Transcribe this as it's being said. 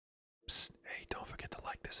Psst, hey, don't forget to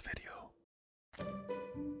like this video.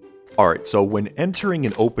 Alright, so when entering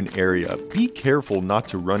an open area, be careful not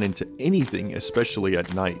to run into anything, especially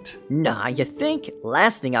at night. Nah, you think?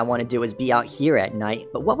 Last thing I want to do is be out here at night,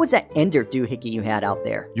 but what was that ender doohickey you had out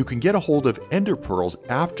there? You can get a hold of ender pearls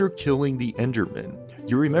after killing the enderman.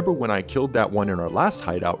 You remember when I killed that one in our last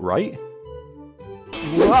hideout, right?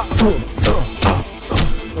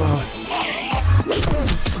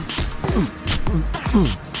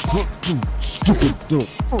 Stupid.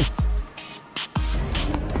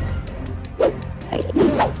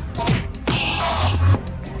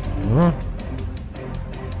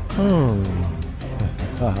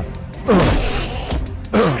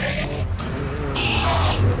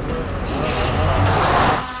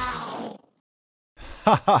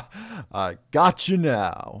 Haha, I got you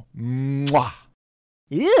now. Mwah.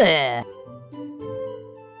 Yeah.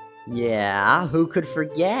 Yeah, who could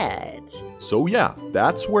forget? So yeah,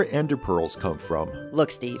 that's where ender pearls come from.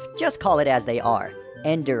 Look, Steve, just call it as they are.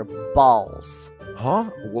 Ender balls. Huh?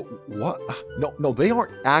 What? No, they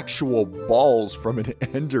aren't actual balls from an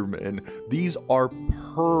enderman. These are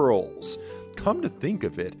pearls. Come to think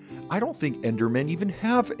of it, I don't think endermen even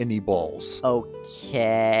have any balls.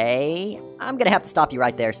 Okay, I'm gonna have to stop you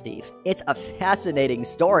right there, Steve. It's a fascinating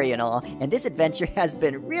story and all, and this adventure has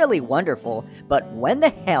been really wonderful, but when the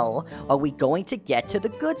hell are we going to get to the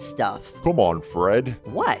good stuff? Come on, Fred.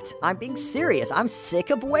 What? I'm being serious. I'm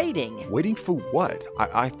sick of waiting. Waiting for what?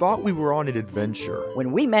 I thought we were on an adventure.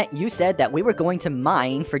 When we met, you said that we were going to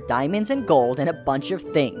mine for diamonds and gold and a bunch of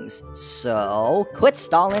things. So, quit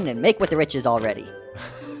stalling and make with the riches already.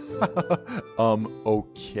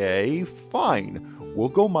 Okay, fine. We'll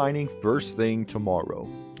go mining first thing tomorrow.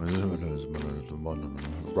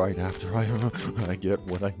 Right after I get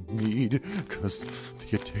what I need, cause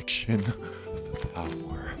the addiction, the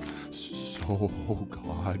power, so, oh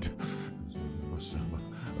God.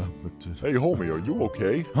 Hey homie, are you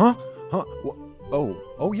okay? Huh?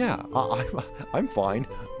 Oh yeah, I'm fine.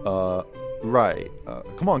 Right.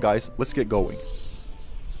 Come on guys, let's get going.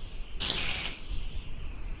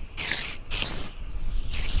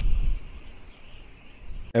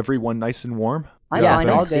 Everyone nice and warm? I'm fine,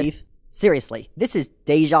 all Steve. Seriously, this is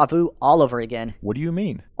deja vu all over again. What do you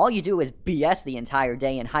mean? All you do is BS the entire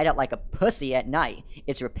day and hide out like a pussy at night.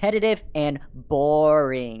 It's repetitive and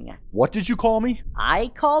boring. What did you call me? I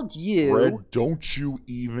called you... Fred, don't you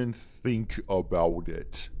even think about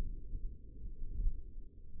it.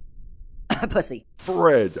 Pussy.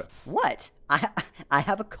 Fred! What? I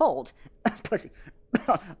have a cold. Pussy.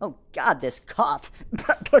 Oh God, this cough.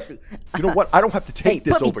 Pussy. You know what? I don't have to take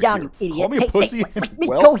this over here. Put me down, you idiot. Call me a pussy. Let me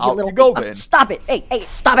well, go, you out little... you go then. Stop it. Hey,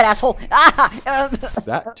 stop it, asshole.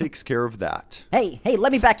 That takes care of that. Hey,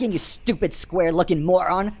 let me back in, you stupid square-looking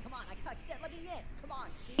moron. Come on, I said let me in. Come on,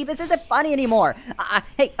 Steve, this isn't funny anymore. I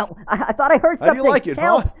thought I heard something. How do you like it,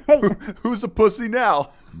 Help. huh? Hey. Who's a pussy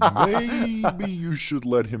now? Maybe you should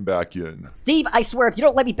let him back in. Steve, I swear, if you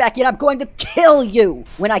don't let me back in, I'm going to kill you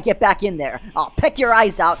when I get back in there. I'll peck your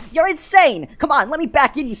eyes out. You're insane. Come on, let me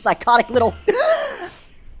back in, you psychotic little...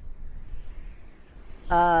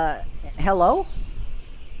 Hello?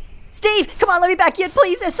 Steve, come on, let me back in,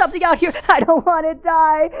 please. There's something out here. I don't want to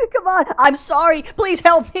die. Come on. I'm sorry. Please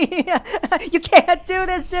help me. You can't do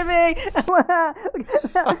this to me.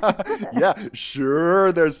 Yeah,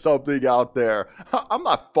 sure, there's something out there. I'm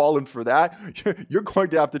not falling for that. You're going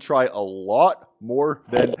to have to try a lot more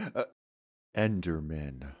than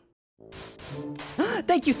endermen.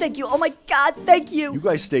 Thank you. Oh my God, thank you. You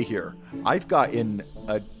guys stay here. I've got an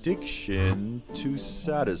addiction to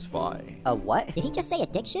satisfy. A what? Did he just say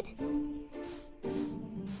addiction?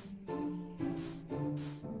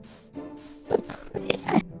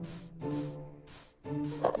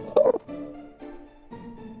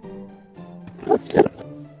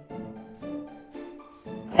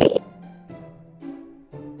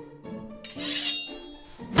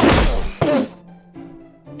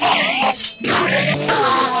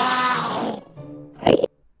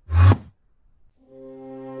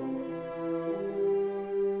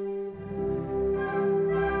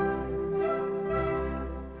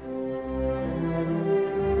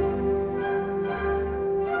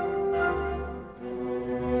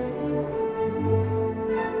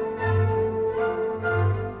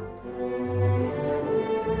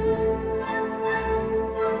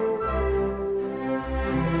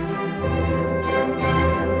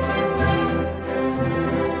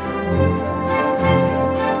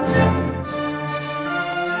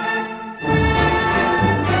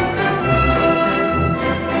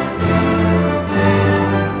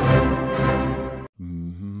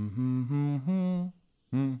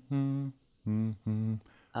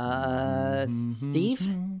 Steve?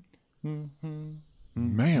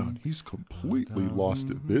 Man, he's completely lost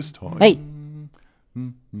it this time. Hey!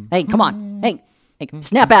 Hey, come on. Hey,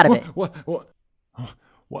 snap out of it.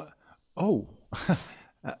 What? Oh.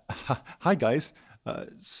 Hi, guys.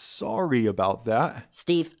 Sorry about that.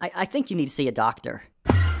 Steve, I think you need to see a doctor.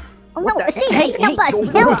 Oh no, Steve, Hey, no, bus,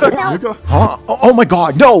 go- no. Huh? Oh my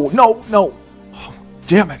god, no. Oh,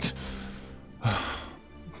 damn it.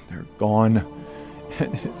 They're gone.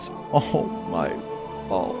 And it's all my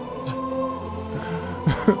fault.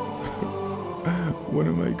 What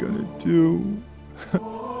am I gonna do?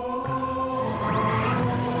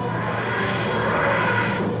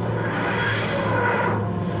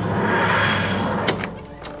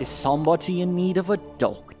 Is somebody in need of a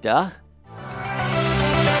doctor?